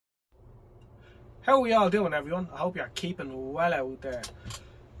How are we all doing, everyone? I hope you're keeping well out there.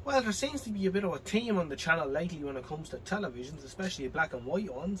 Well, there seems to be a bit of a theme on the channel lately when it comes to televisions, especially black and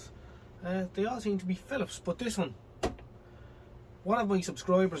white ones. They all seem to be Philips, but this one, one of my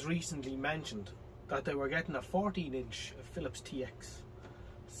subscribers recently mentioned that they were getting a 14-inch Philips TX.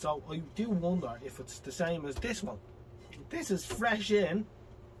 So I do wonder if it's the same as this one. This is fresh in,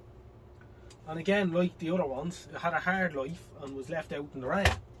 and again, like the other ones, it had a hard life and was left out in the rain.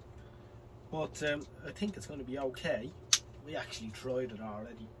 But I think it's going to be okay. We actually tried it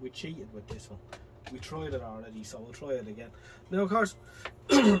already. We cheated with this one. We tried it already, so we'll try it again. Now, of course,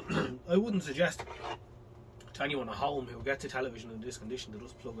 I wouldn't suggest to anyone at home who gets a television in this condition to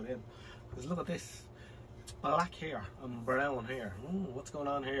just plug it in. Because look at this. It's black here and brown here. What's going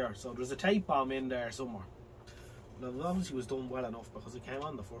on here? So there's a tape bomb in there somewhere. Now, it obviously was done well enough because it came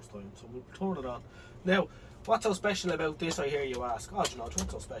on the first time. So we'll turn it on. Now, what's so special about this, I hear you ask? Oh, do you know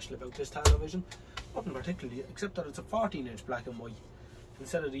what's so special about this television? Nothing particularly, except that it's a 14-inch black and white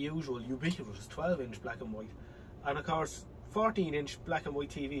instead of the usual ubiquitous 12-inch black and white. And of course, 14-inch black and white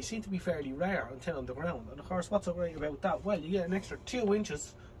TVs seem to be fairly rare and thin on the ground. And of course, what's so great about that? Well, you get an extra 2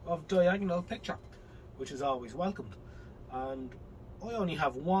 inches of diagonal picture, which is always welcomed. And I only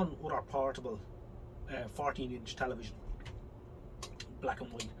have one other portable 14-inch television, black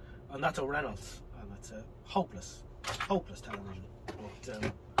and white, and that's a Reynolds, and it's a hopeless television.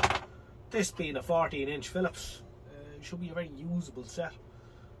 But this being a 14-inch Philips, should be a very usable set.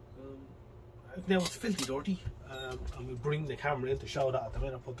 Now it's filthy dirty, and we bring the camera in to show that at the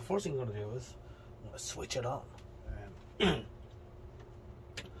minute, but the first thing I'm going to do is I'm going to switch it on.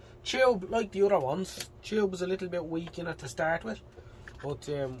 Tube, like the other ones, tube was a little bit weak in it to start with, but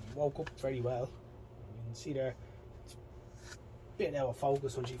woke up very well. You can see there, it's a bit out of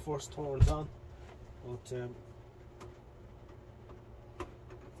focus when she first turns on, but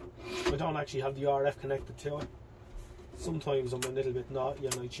I don't actually have the RF connected to it. Sometimes I'm a little bit naughty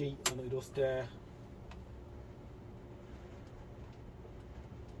and I cheat and I just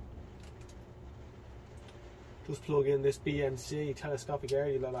plug in this BNC telescopic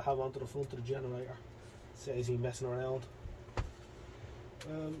aerial that I have onto the front of the generator. Saves me messing around.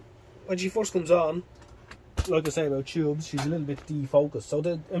 When she first comes on, like I say about tubes, she's a little bit defocused, so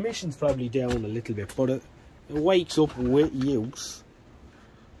the emission's probably down a little bit, but it wakes up with use.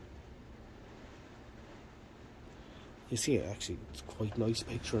 You see it actually, it's quite nice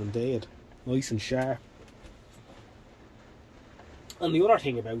picture indeed, nice and sharp. And the other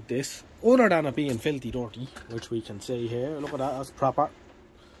thing about this, other than it being filthy dirty, which we can see here, look at that, that's proper.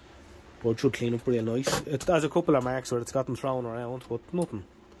 But it should clean up real nice. It has a couple of marks where it's gotten thrown around, but nothing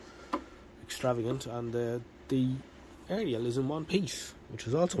extravagant. And the aerial is in one piece, which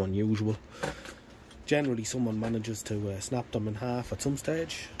is also unusual. Generally someone manages to snap them in half at some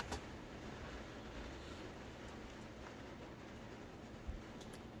stage.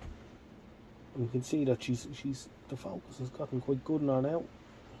 And you can see that the focus has gotten quite good on her now.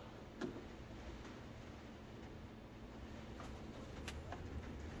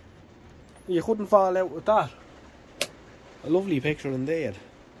 You couldn't fall out with that. A lovely picture indeed.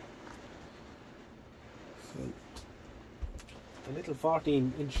 So, a little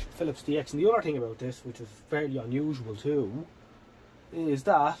 14-inch Philips TX. And the other thing about this, which is fairly unusual too, is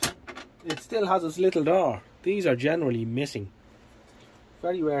that it still has its little door. These are generally missing.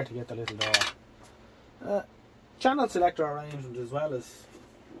 Very rare to get the little door. Channel selector arrangement as well is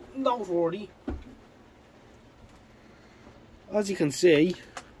noteworthy. As you can see,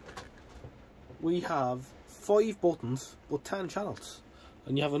 we have 5 buttons but 10 channels,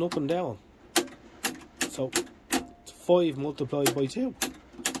 and you have an up and down, so it's 5 multiplied by 2.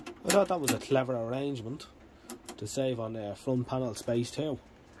 I thought that was a clever arrangement to save on front panel space too.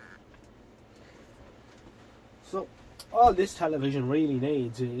 So all this television really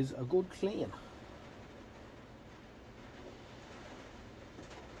needs is a good clean.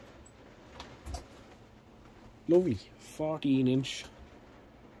 Lovely 14-inch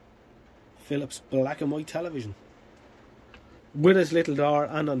Philips black and white television with its little door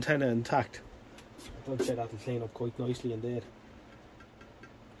and antenna intact. I'd say that'll clean up quite nicely indeed.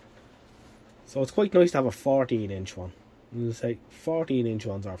 So it's quite nice to have a 14-inch one. As I say, 14-inch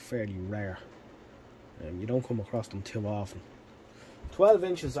ones are fairly rare. You don't come across them too often. 12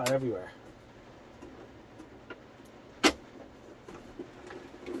 inches are everywhere.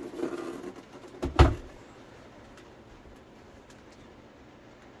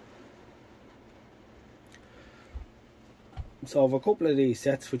 So I have a couple of these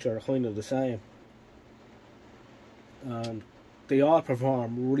sets which are kind of the same, and they all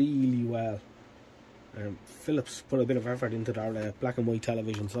perform really well. Philips put a bit of effort into their black and white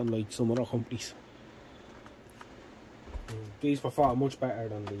televisions, unlike some other companies. these perform much better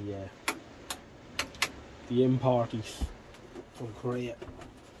than the importies from Korea.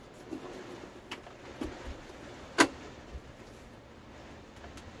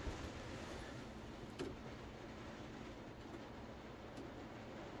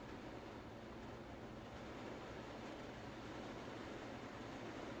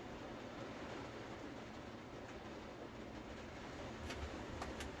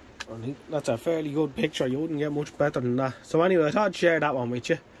 I think that's a fairly good picture. You wouldn't get much better than that. So anyway, I thought I'd share that one with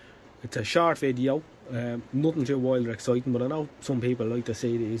you. It's a short video, nothing too wild or exciting, but I know some people like to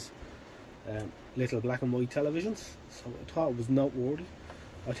see these little black and white televisions, so I thought it was noteworthy.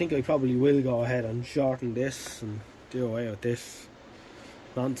 I think I probably will go ahead and shorten this and do away with this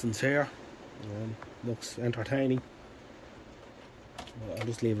nonsense here. Looks entertaining. I'll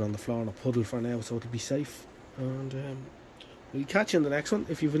just leave it on the floor in a puddle for now so it'll be safe. And we'll catch you in the next one.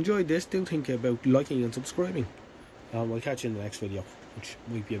 If you've enjoyed this, do think about liking and subscribing. And we'll catch you in the next video, which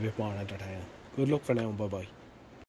might be a bit more entertaining. Good luck for now and bye bye.